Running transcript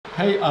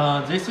Hey,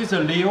 this is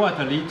Leo at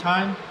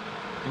LeTime.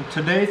 In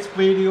today's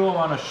video,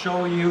 I want to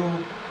show you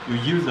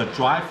use a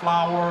dry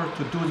flower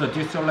to do the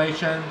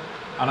distillation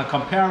and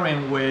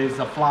comparing with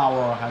the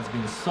flower has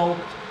been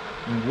soaked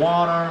in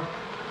water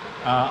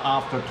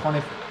after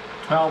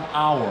 12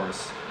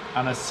 hours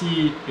and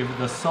see if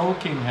the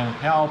soaking can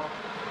help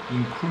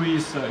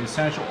increase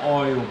essential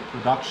oil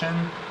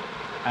production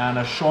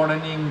and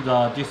shortening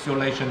the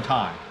distillation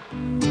time.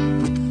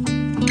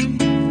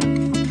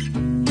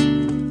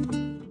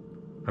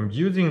 I'm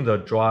using the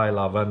dry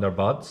lavender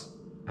buds,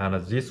 and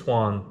this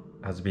one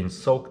has been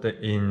soaked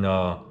in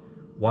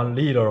 1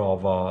 liter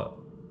of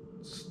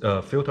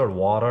filtered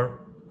water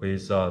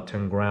with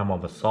 10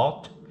 grams of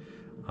salt.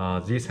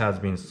 This has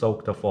been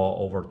soaked for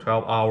over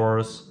 12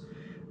 hours.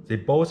 They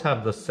both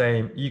have the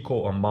same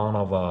equal amount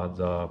of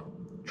the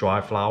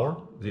dry flower,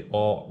 they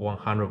all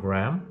 100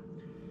 grams.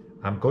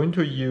 I'm going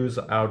to use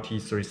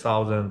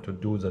LT3000 to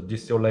do the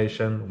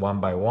distillation one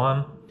by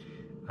one.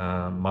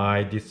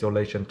 My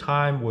distillation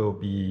time will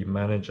be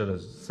managed the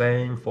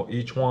same for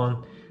each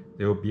one.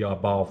 It will be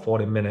about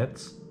 40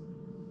 minutes.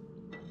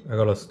 I'm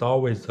gonna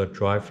start with the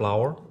dry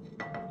flower.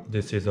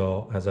 This is,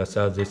 as I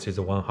said, this is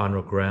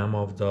 100 grams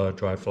of the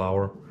dry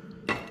flower.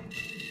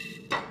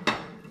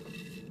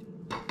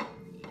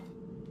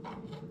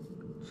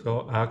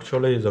 So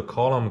actually the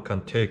column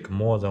can take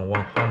more than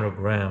 100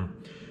 grams,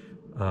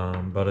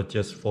 but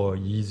just for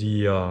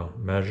easy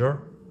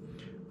measure,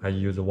 I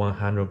use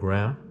 100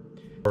 grams.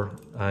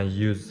 I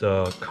use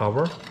the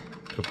cover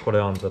to put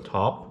it on the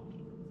top.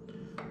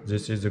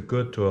 This is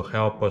good to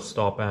help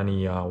stop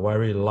any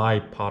very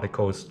light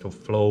particles to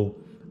flow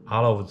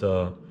out of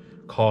the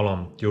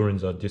column during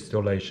the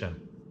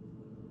distillation.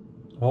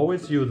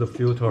 Always use the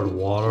filtered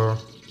water,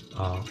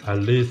 at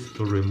least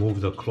to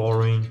remove the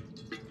chlorine,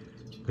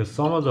 because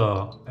some of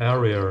the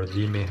areas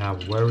they may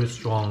have very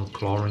strong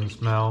chlorine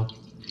smell.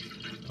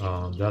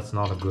 That's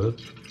not good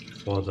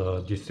for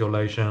the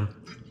distillation.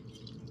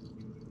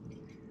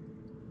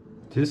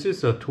 This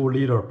is a 2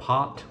 liter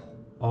pot.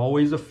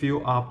 Always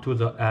fill up to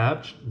the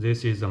edge.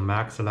 This is the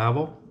max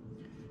level.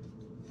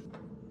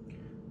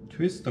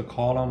 Twist the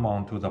column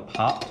onto the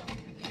pot.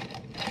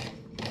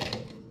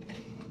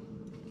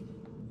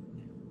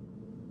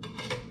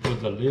 Put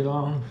the lid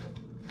on.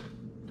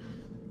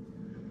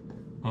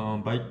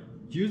 By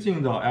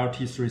using the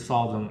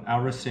LT3000,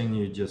 everything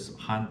you just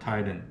hand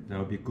tighten. That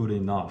will be good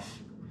enough.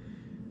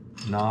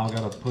 Now I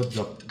gotta put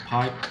the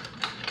pipe.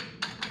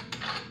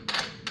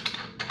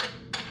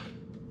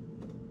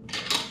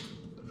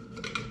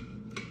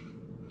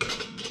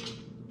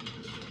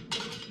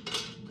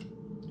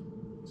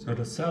 So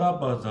to set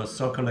up the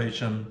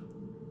circulation,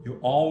 you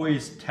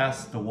always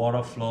test the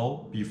water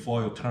flow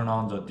before you turn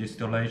on the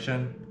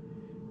distillation.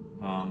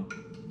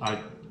 I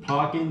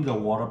plug in the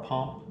water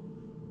pump.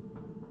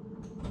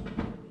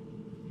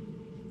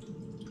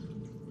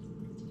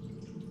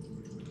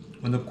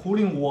 When the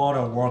cooling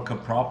water works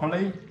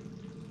properly,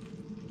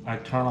 I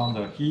turn on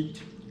the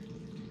heat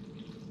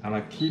and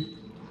I keep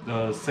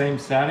the same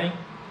setting.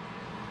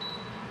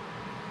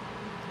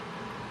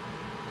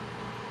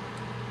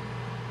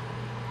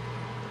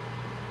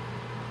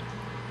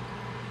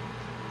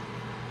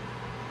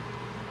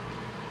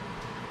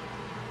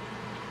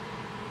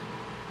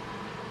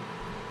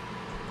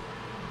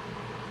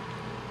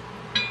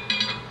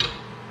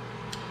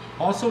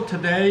 Also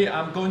today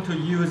I'm going to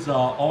use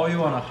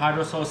oil and a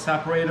hydrosol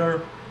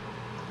separator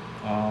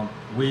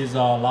with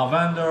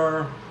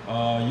lavender.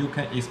 You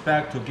can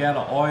expect to get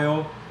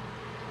oil,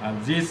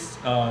 and this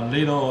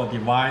little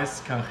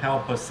device can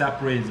help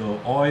separate the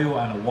oil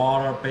and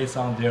water based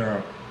on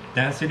their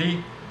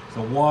density.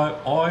 So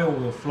oil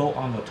will float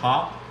on the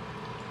top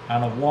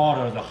and the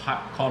water,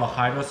 called a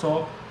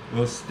hydrosol,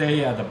 will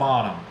stay at the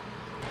bottom.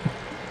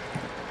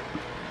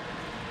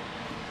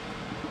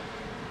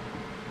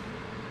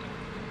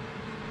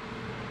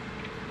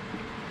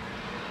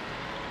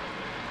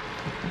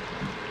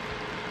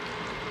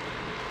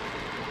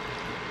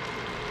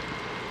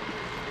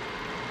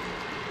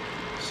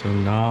 So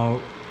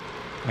now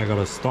I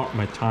gotta start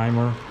my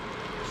timer,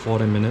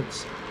 40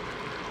 minutes.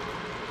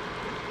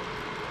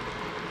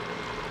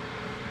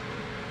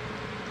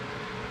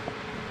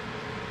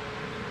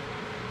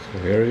 So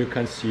here you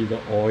can see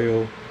the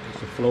oil is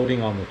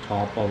floating on the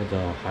top of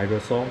the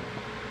hydrosol.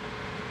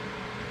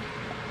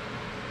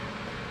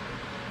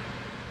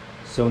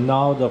 So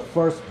now the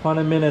first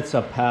 20 minutes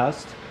have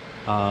passed.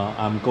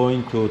 I'm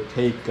going to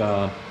take,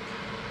 I'm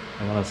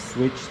gonna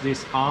switch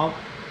this out.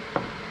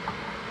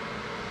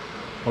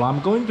 What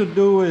I'm going to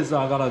do is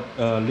I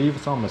gotta leave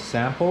some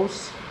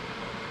samples,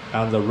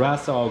 and the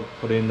rest I'll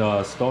put in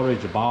the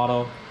storage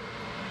bottle.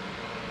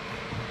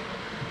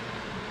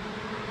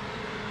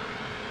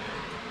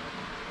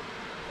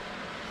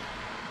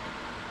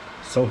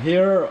 So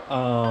here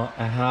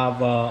I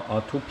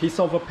have 2 pieces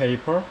of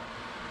paper.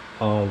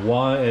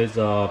 One is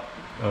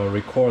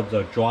record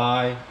the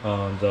dry,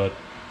 the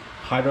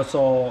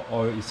hydrosol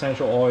or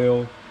essential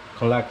oil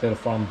collected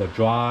from the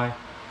dry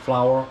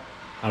flower,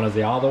 and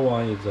the other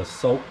one is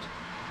soaked.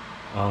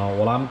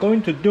 What I'm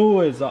going to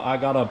do is I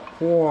gotta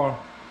pour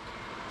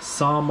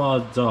some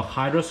of the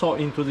hydrosol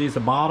into this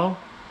bottle.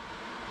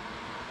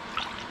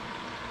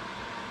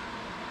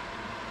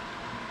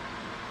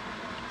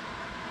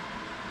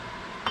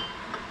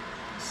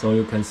 So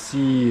you can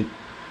see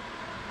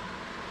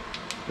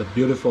the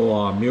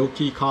beautiful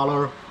milky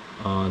color.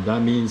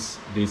 That means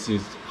this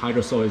is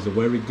hydrosol is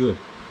very good.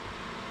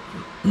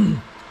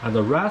 And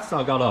the rest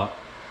I gotta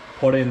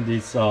put in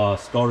this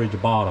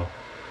storage bottle.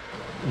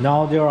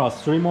 Now there are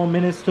 3 more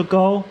minutes to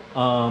go.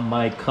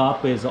 My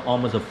cup is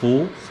almost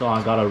full, so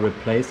I gotta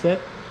replace it.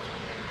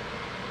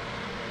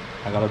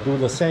 I gotta do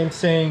the same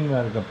thing.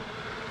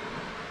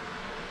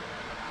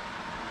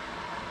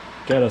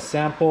 Get a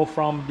sample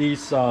from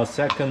this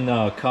second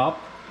cup.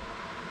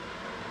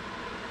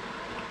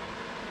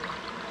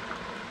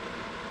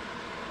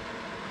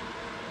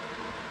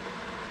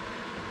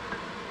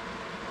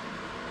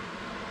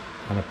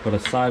 And I put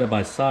it side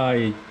by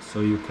side so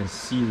you can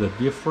see the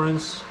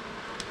difference.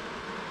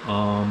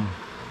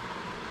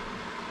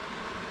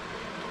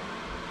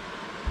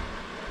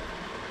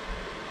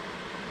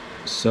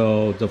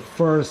 So the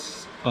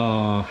first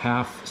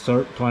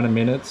 20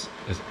 minutes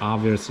is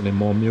obviously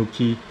more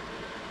milky,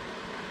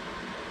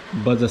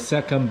 but the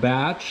second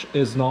batch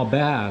is not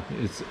bad.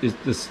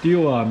 It's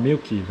still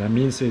milky. That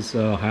means it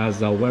has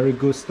very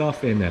good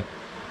stuff in it.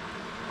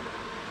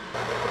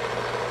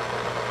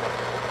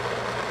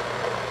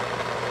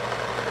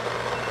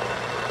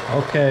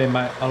 Okay,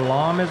 my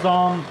alarm is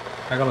on.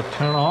 I gotta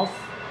turn off.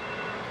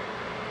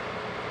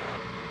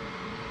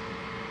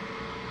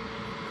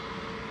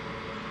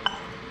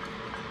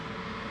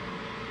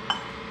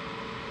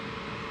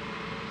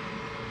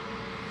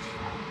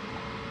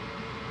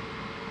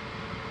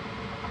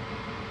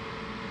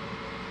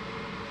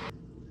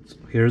 So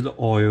here's the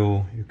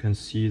oil. You can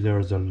see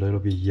there's a little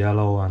bit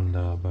yellow, and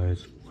but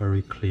it's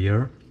very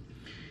clear.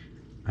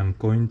 I'm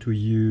going to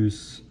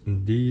use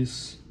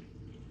this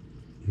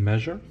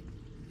measure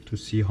to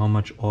see how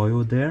much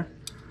oil there.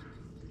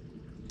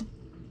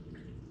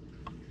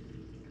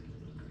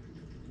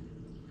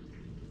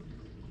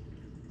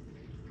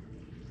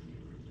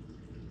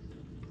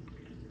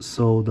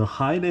 So the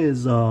height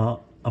is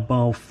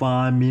about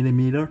 5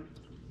 millimeters.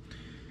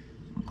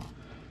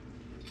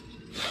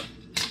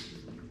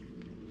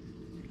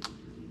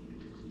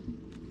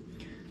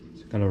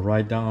 So I'm gonna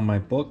write down on my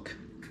book,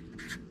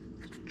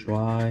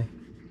 dry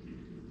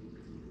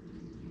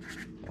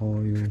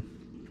oil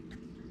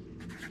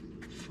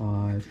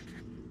 5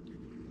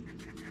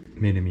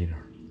 millimeters.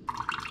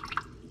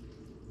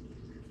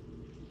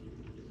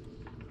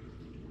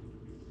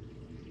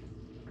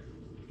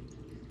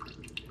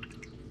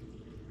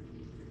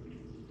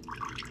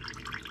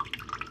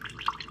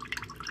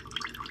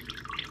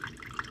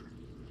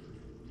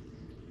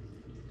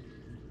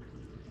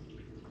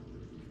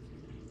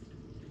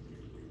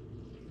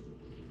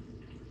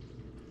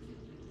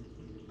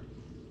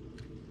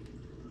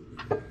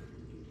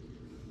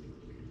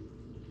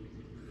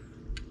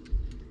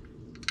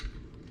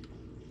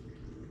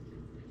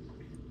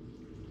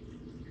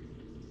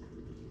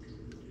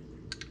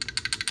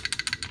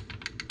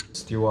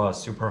 Still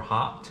super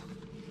hot.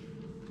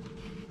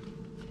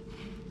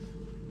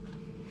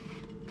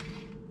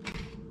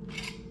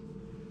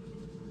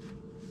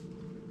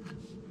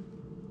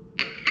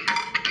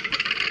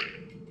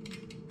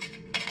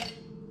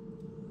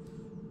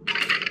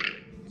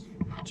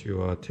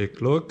 To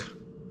take a look.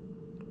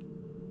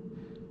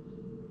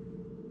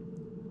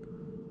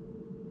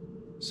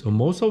 So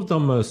most of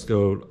them are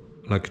still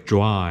like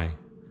dry.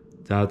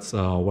 That's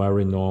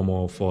very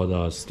normal for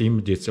the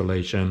steam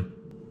distillation.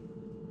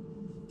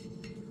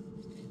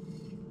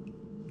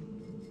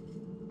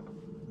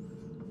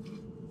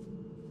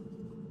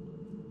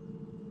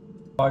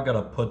 I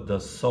gotta put the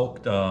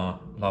soaked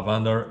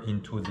lavender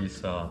into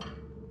this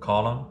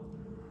column.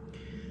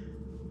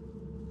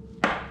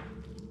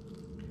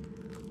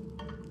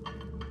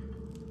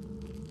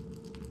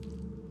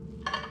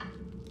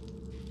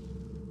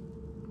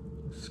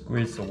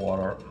 Squeeze the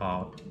water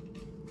out.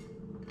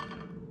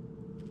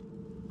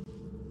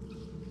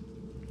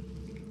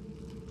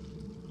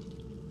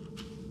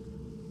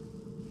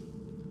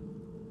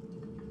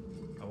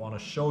 I want to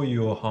show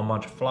you how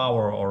much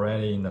flour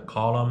already in the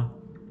column.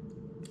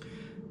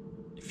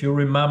 If you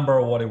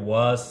remember what it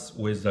was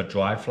with the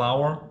dry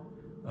flour,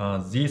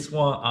 this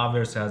one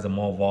obviously has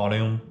more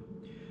volume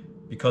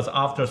because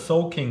after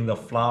soaking, the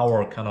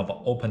flour kind of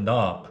opened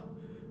up.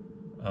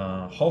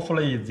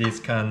 Hopefully this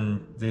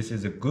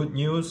is a good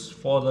news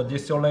for the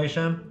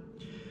distillation.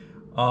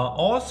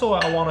 Also,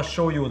 I want to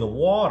show you the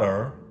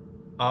water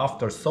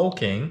after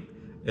soaking.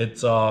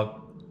 It's a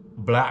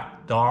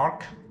black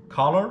dark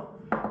color,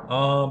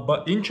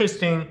 but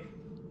interesting.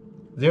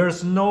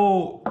 There's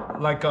no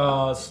like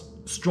a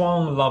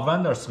strong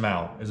lavender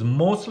smell. It's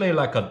mostly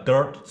like a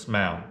dirt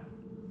smell.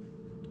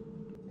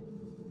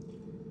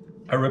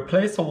 I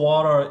replace the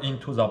water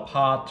into the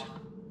pot.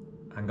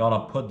 I'm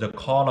gonna put the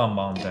column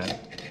on that.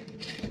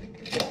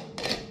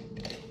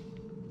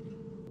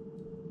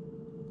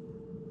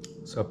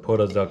 So I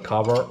put the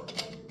cover,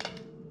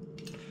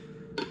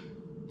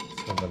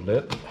 so the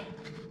lid.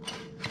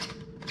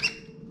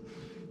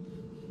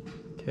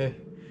 Okay.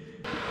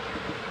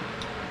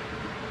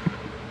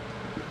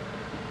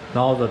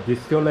 Now the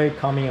distillate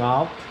coming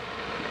out,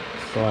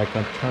 so I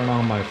can turn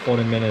on my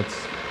 40 minutes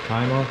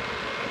timer.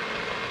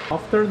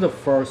 After the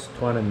first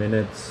 20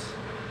 minutes,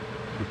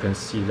 you can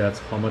see that's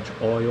how much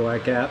oil I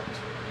get.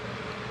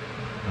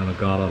 And I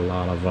got a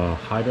lot of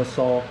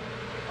hydrosol.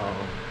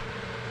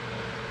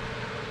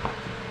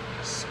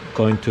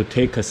 Going to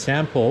take a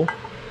sample.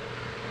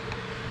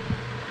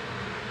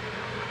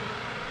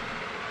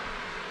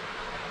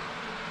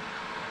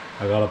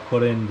 I gotta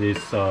put in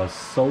this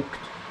soaked,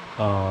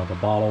 the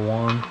bottle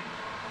one.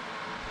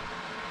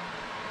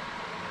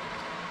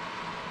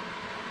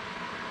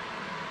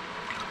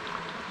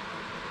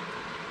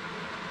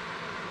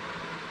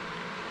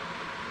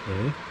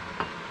 Okay.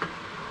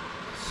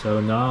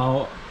 So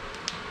now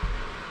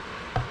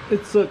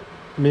it's a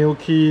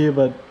milky,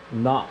 but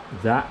not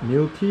that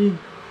milky.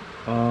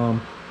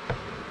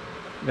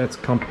 Let's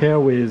compare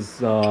with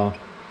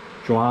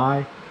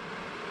dry.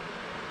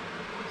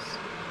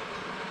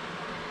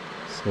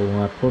 So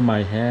when I put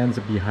my hands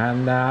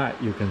behind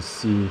that, you can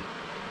see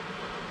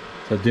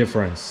the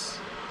difference.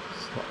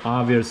 So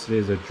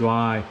obviously the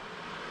dry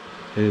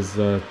is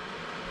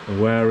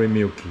very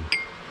milky,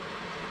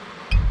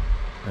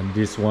 and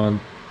this one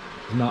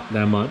not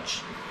that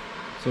much.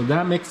 So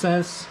that makes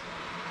sense.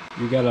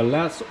 You get a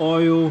less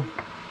oil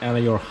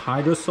and your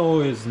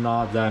hydrosol is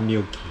not that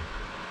milky.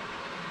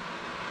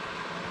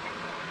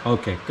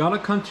 Okay, gotta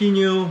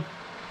continue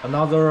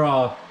another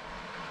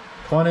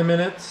 20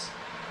 minutes.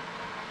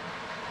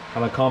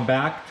 Gotta come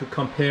back to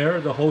compare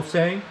the whole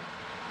thing.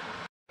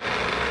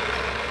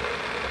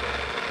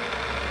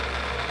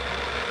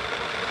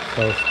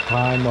 So it's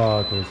time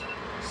to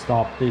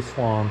stop this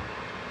one.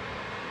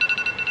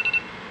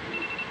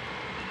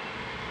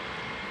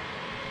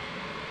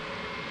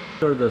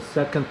 After the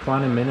second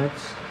 20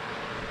 minutes,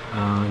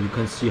 you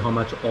can see how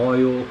much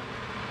oil.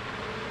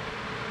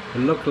 It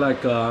looks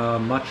like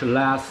much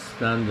less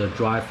than the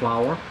dry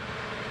flour.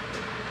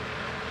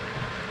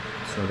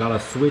 So I gotta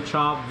switch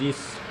off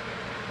this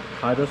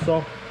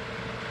hydrosol.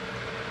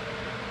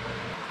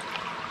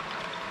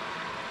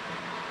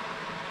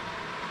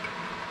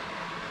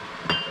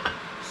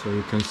 So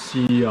you can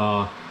see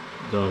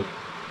the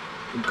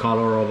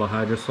color of a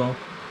hydrosol.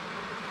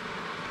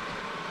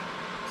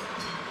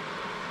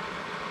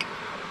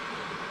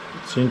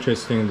 It's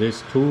interesting,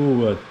 these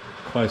two are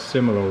quite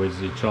similar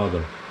with each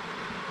other.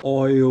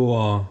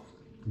 Oil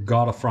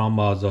got from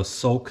the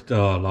soaked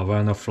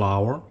lavender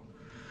flower.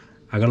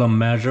 I gotta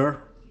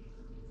measure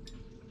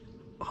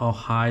how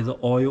high the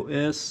oil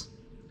is.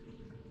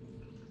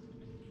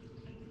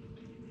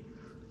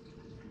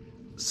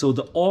 So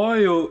the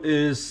oil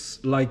is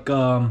like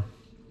 3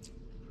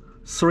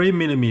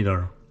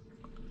 millimeter.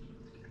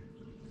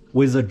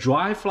 With the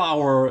dry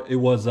flour, it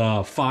was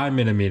 5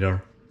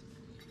 millimeter.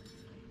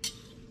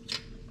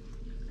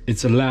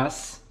 It's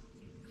less.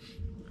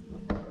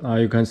 Now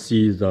you can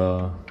see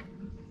the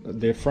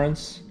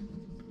difference.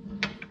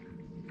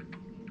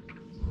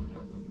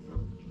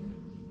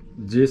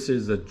 This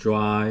is a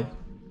dry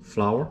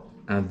flour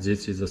and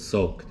this is a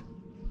soaked.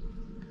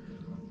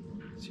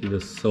 See,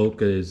 the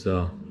soak is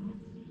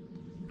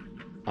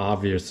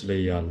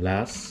obviously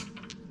less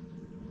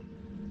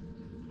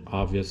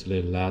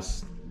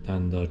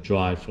than the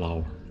dry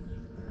flour.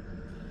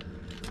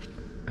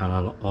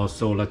 And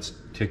also let's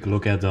take a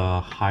look at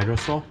the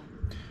hydrosol.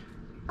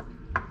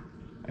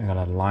 I'm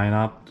gonna line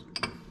up.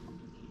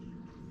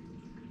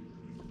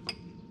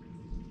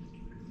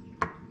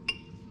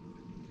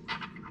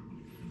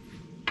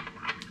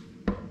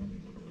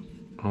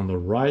 On the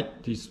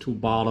right, these two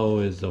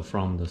bottles is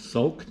from the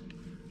soaked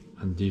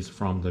and this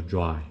from the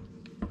dry.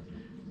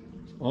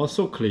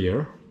 Also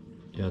clear.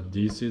 Yeah,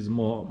 this is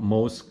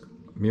most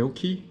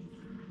milky.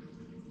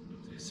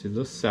 This is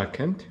the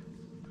second.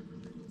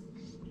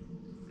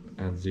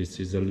 And this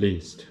is the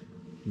least.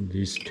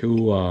 These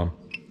two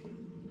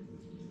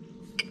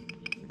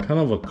kind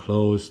of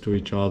close to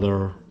each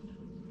other.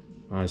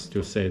 I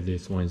still say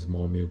this one is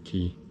more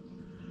milky.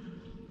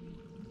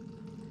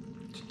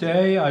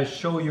 Today I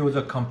show you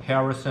the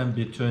comparison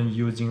between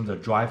using the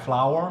dry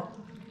flour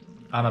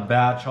and a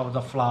batch of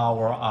the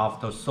flour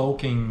after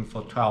soaking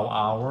for 12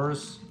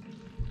 hours.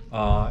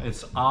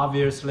 It's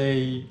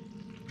obviously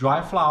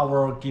dry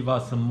flour give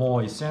us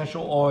more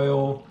essential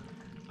oil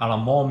and a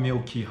more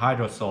milky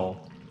hydrosol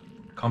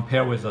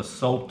compared with the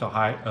soaked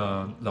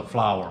the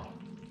flour.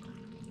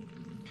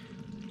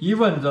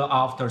 Even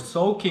after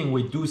soaking,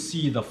 we do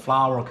see the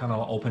flour kind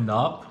of opened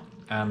up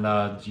and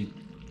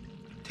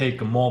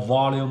take more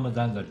volume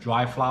than the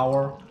dry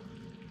flour.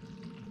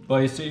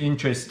 But it's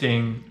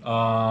interesting.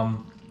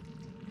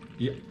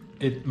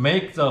 It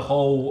makes the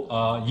whole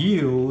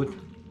yield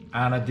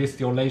and a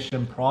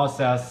distillation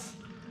process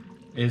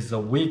is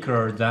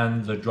weaker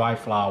than the dry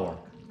flour.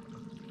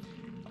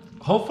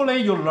 Hopefully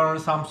you learned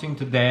something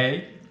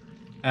today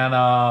and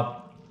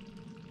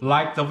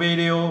like the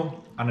video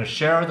and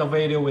share the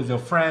video with your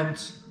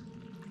friends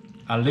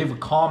and leave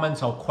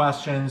comments or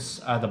questions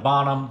at the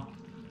bottom.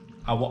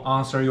 I will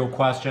answer your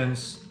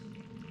questions.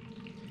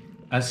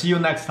 and see you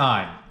next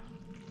time.